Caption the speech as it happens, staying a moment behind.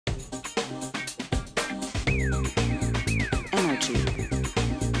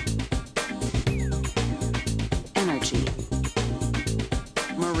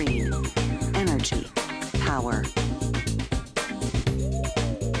power.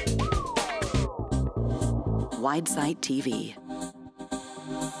 Widesight TV.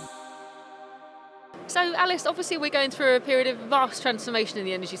 So Alice, obviously we're going through a period of vast transformation in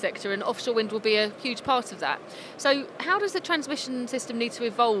the energy sector, and offshore wind will be a huge part of that. So how does the transmission system need to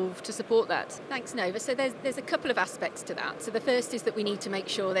evolve to support that? Thanks, Nova. So there's a couple of aspects to that. So the first is that we need to make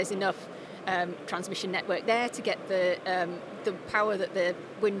sure there's enough transmission network there to get the power that the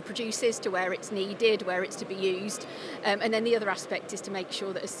wind produces to where it's needed, where it's to be used. And then the other aspect is to make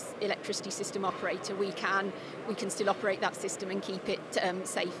sure that as electricity system operator we can still operate that system and keep it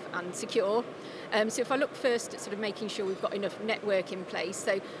safe and secure. So if I look first at sort of making sure we've got enough network in place,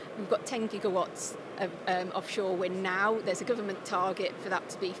 so we've got 10 gigawatts of offshore wind now. There's a government target for that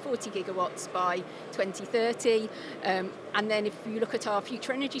to be 40 gigawatts by 2030. And then if you look at our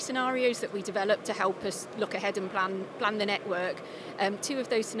future energy scenarios that we developed to help us look ahead and plan the network, two of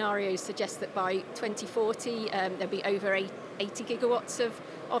those scenarios suggest that by 2040 there'll be over 80 gigawatts of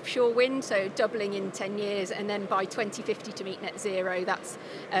offshore wind, so doubling in 10 years, and then by 2050 to meet net zero, that's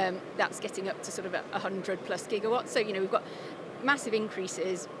getting up to sort of 100 plus gigawatts. So we've got massive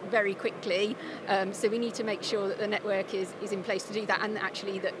increases very quickly. So we need to make sure that the network is in place to do that, and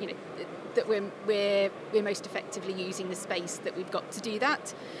actually that that we're most effectively using the space that we've got to do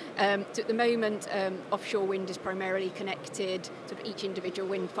that. So at the moment, offshore wind is primarily connected. Sort of each individual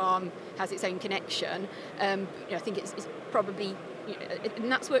wind farm has its own connection. I think it's probably.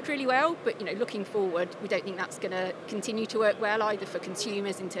 And that's worked really well, but looking forward, we don't think that's going to continue to work well either for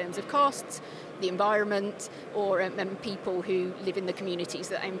consumers in terms of costs, the environment, or people who live in the communities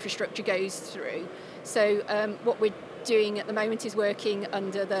that infrastructure goes through. So what we're doing at the moment is working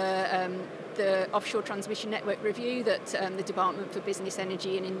under the offshore transmission network review that the Department for Business,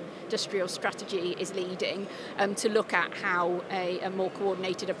 Energy and Industrial Strategy is leading, to look at how a more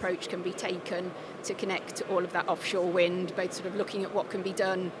coordinated approach can be taken to connect all of that offshore wind, both sort of looking at what can be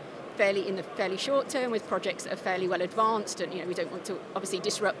done in the fairly short term with projects that are fairly well advanced, and we don't want to obviously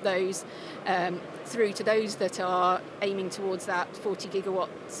disrupt those, through to those that are aiming towards that 40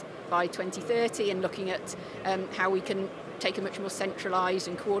 gigawatts by 2030, and looking at how we can take a much more centralised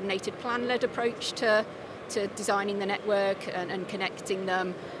and coordinated plan-led approach to designing the network and connecting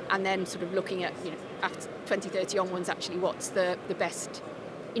them, and then sort of looking at after 2030 onwards actually what's the best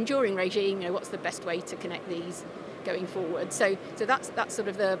enduring regime, what's the best way to connect these going forward. So that's sort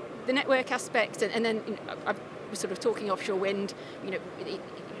of the network aspect, and then we're sort of talking offshore wind.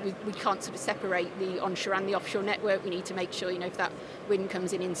 We can't sort of separate the onshore and the offshore network. We need to make sure if that wind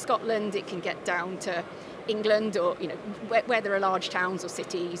comes in Scotland, it can get down to England, or where there are large towns or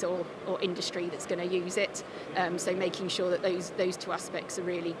cities or industry that's going to use it. So making sure that those two aspects are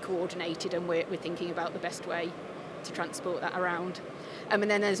really coordinated, and we're thinking about the best way to transport that around. And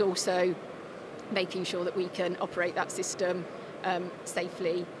then there's also making sure that we can operate that system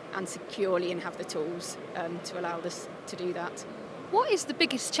safely and securely, and have the tools to allow us to do that. What is the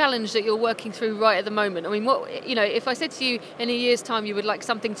biggest challenge that you're working through right at the moment? I mean, if I said to you in a year's time you would like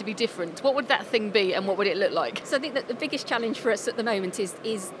something to be different, what would that thing be, and what would it look like? So I think that the biggest challenge for us at the moment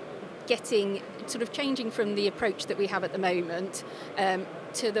is changing from the approach that we have at the moment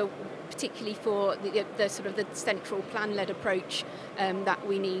to particularly for the sort of the central plan-led approach that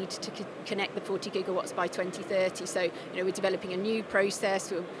we need to connect the 40 gigawatts by 2030. So we're developing a new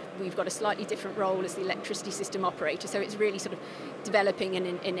process. We've got a slightly different role as the electricity system operator. So it's really sort of developing and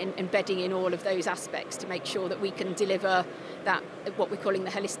embedding in all of those aspects to make sure that we can deliver that, what we're calling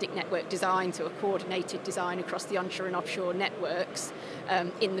the holistic network design, so a coordinated design across the onshore and offshore networks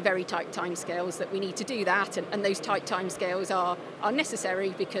in the very tight timescales that we need to do that. And those tight timescales are necessary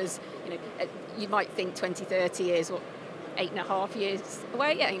because you might think 2030 is 8.5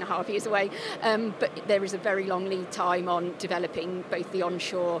 years away, but there is a very long lead time on developing both the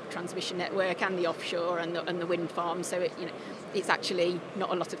onshore transmission network and the offshore and the wind farm, so it's actually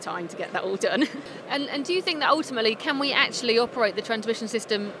not a lot of time to get that all done. And do you think that ultimately, can we actually operate the transmission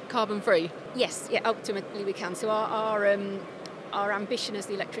system carbon free? Yes, ultimately we can. So our ambition as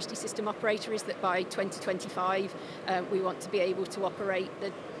the electricity system operator is that by 2025 we want to be able to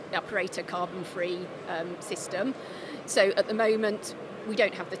operate a carbon-free system. So at the moment we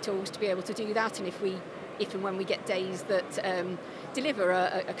don't have the tools to be able to do that, and if and when we get days that deliver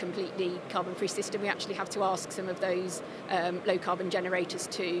a completely carbon-free system, we actually have to ask some of those low-carbon generators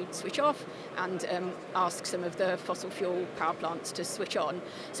to switch off and ask some of the fossil fuel power plants to switch on.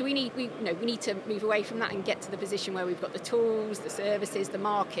 So we need to move away from that and get to the position where we've got the tools, the services, the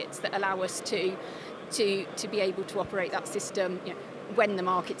markets that allow us to be able to operate that system when the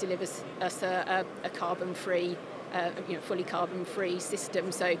market delivers us a carbon-free fully carbon-free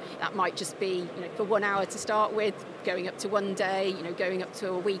system. So that might just be for 1 hour to start with, going up to 1 day, going up to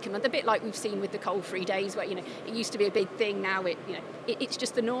a week, a month. A bit like we've seen with the coal-free days, where it used to be a big thing. Now it's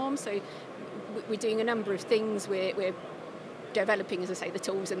just the norm. So we're doing a number of things. We're developing, as I say, the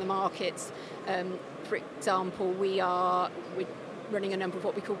tools in the markets. For example, we're running a number of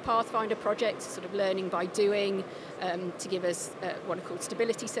what we call Pathfinder projects, sort of learning by doing, to give us what are called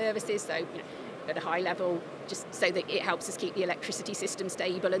stability services. So at a high level, just so that it helps us keep the electricity system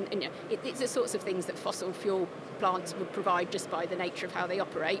stable, and it's the sorts of things that fossil fuel plants would provide just by the nature of how they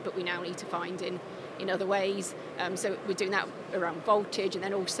operate, but we now need to find in other ways. So we're doing that around voltage, and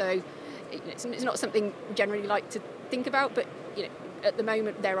then also it's not something we generally like to think about, but at the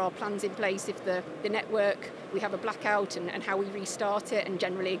moment there are plans in place if the network, we have a blackout, and how we restart it, and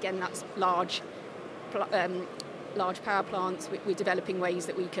generally again that's large power plants. We're developing ways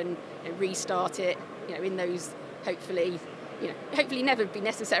that we can restart it in those hopefully never be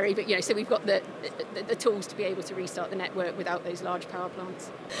necessary, but so we've got the tools to be able to restart the network without those large power plants.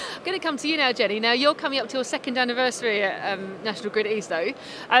 I'm going to come to you now, Jenny. Now you're coming up to your 2nd anniversary at National Grid ESO.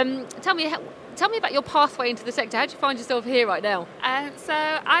 Tell me about your pathway into the sector. How do you find yourself here right now? So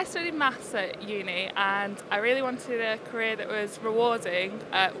I studied maths at uni, and I really wanted a career that was rewarding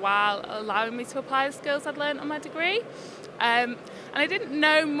while allowing me to apply the skills I'd learned on my degree. And I didn't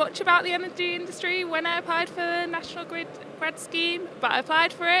know much about the energy industry when I applied for the National Grid grad scheme, but I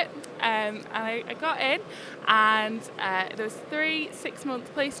applied for it, and I got in, and there was 3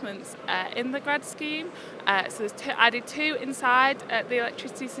 6-month placements in the grad scheme. So I did 2 inside the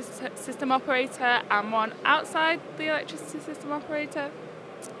electricity system operator and 1 outside the electricity system operator.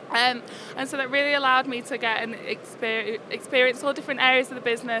 And so that really allowed me to get an experience all different areas of the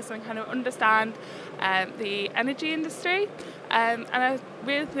business and kind of understand the energy industry. And I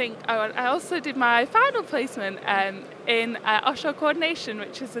really think I also did my final placement in offshore coordination,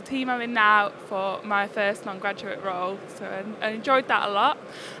 which is the team I'm in now for my first non-graduate role. So I enjoyed that a lot.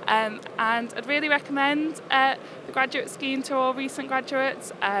 And I'd really recommend the graduate scheme to all recent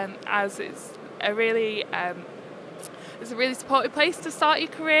graduates, as it's a really supportive place to start your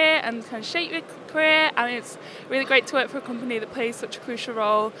career and kind of shape your career, and it's really great to work for a company that plays such a crucial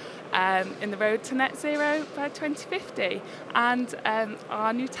role in the road to net zero by 2050. And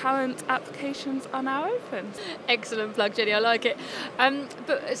our new talent applications are now open. Excellent plug, Jenny, I like it.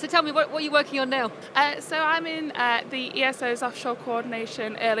 So tell me, what are you working on now? So I'm in the ESO's offshore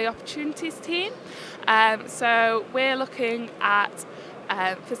coordination early opportunities team. So we're looking at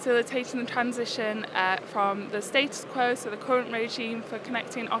facilitating the transition from the status quo, so the current regime for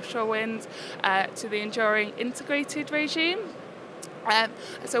connecting offshore wind, to the enduring integrated regime.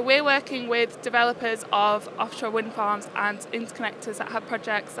 So we're working with developers of offshore wind farms and interconnectors that have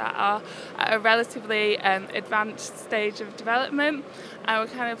projects that are at a relatively advanced stage of development, and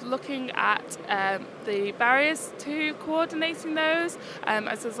we're kind of looking at the barriers to coordinating those,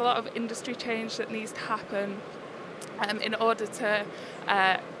 as there's a lot of industry change that needs to happen in order to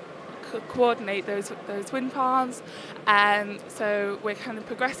coordinate those wind farms. So we're kind of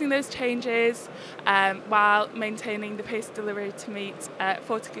progressing those changes while maintaining the pace of delivery to meet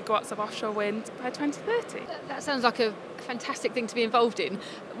 40 gigawatts of offshore wind by 2030. That sounds like a fantastic thing to be involved in.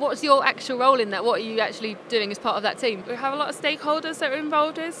 What's your actual role in that? What are you actually doing as part of that team? We have a lot of stakeholders that are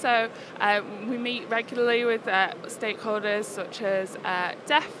involved in, so we meet regularly with stakeholders such as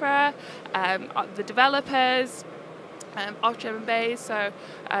DEFRA, the developers, offshore and bays, so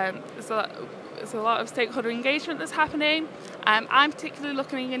there's a lot of stakeholder engagement that's happening. I'm particularly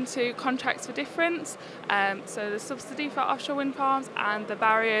looking into contracts for difference, so the subsidy for offshore wind farms and the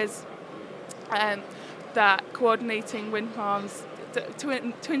barriers that coordinating wind farms to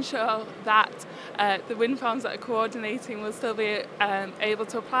ensure that the wind farms that are coordinating will still be able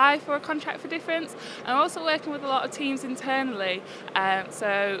to apply for a contract for difference. I'm also working with a lot of teams internally,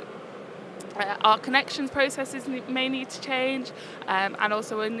 so our connections processes may need to change, and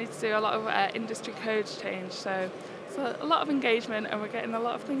also we need to do a lot of industry code change. So a lot of engagement, and we're getting a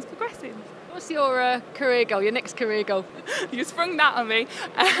lot of things progressing. What's your career goal, your next career goal? You sprung that on me.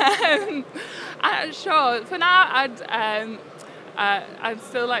 Sure, for now I'd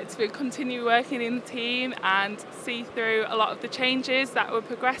still like to continue working in the team and see through a lot of the changes that we're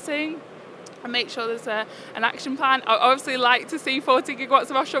progressing, and make sure there's an action plan. I obviously like to see 40 gigawatts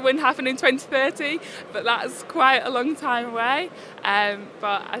of offshore wind happen in 2030, but that's quite a long time away.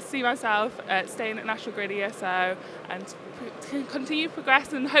 But I see myself staying at National Grid ESO and continue to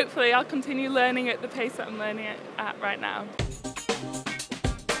progress, and hopefully I'll continue learning at the pace that I'm learning at right now.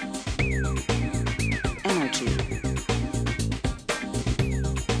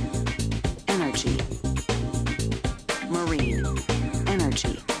 Energy.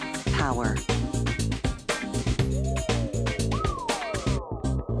 power.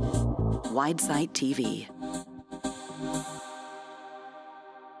 Widesite TV.